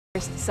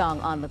First song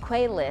on the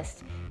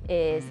playlist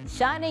is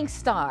Shining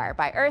Star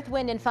by Earth,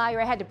 Wind & Fire.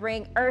 I had to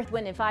bring Earth,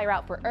 Wind & Fire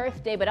out for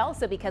Earth Day, but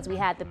also because we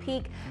had the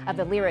peak of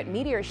the Lyrid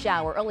meteor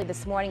shower early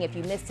this morning. If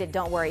you missed it,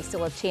 don't worry,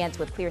 still a chance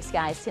with clear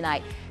skies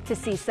tonight to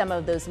see some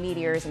of those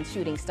meteors and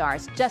shooting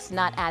stars, just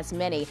not as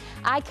many.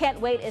 I Can't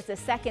Wait is the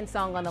second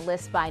song on the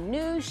list by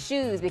New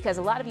Shoes, because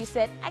a lot of you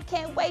said, I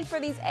can't wait for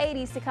these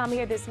 80s to come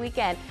here this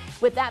weekend.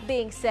 With that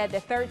being said, the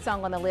third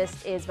song on the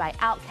list is by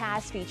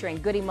Outkast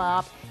featuring Goodie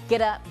Mob.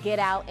 Get up, get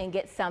out, and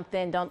get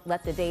something. Don't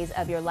let the days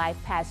of your life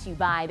pass you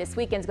by. This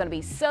weekend's going to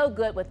be so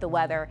good with the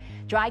weather.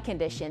 Dry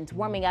conditions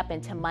warming up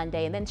into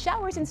Monday, and then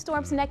showers and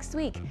storms next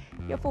week.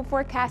 Your full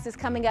forecast is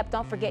coming up.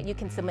 Don't forget you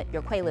can submit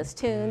your playlist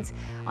tunes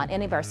on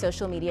any of our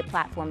social media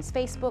platforms,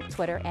 Facebook,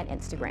 Twitter, and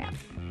Instagram.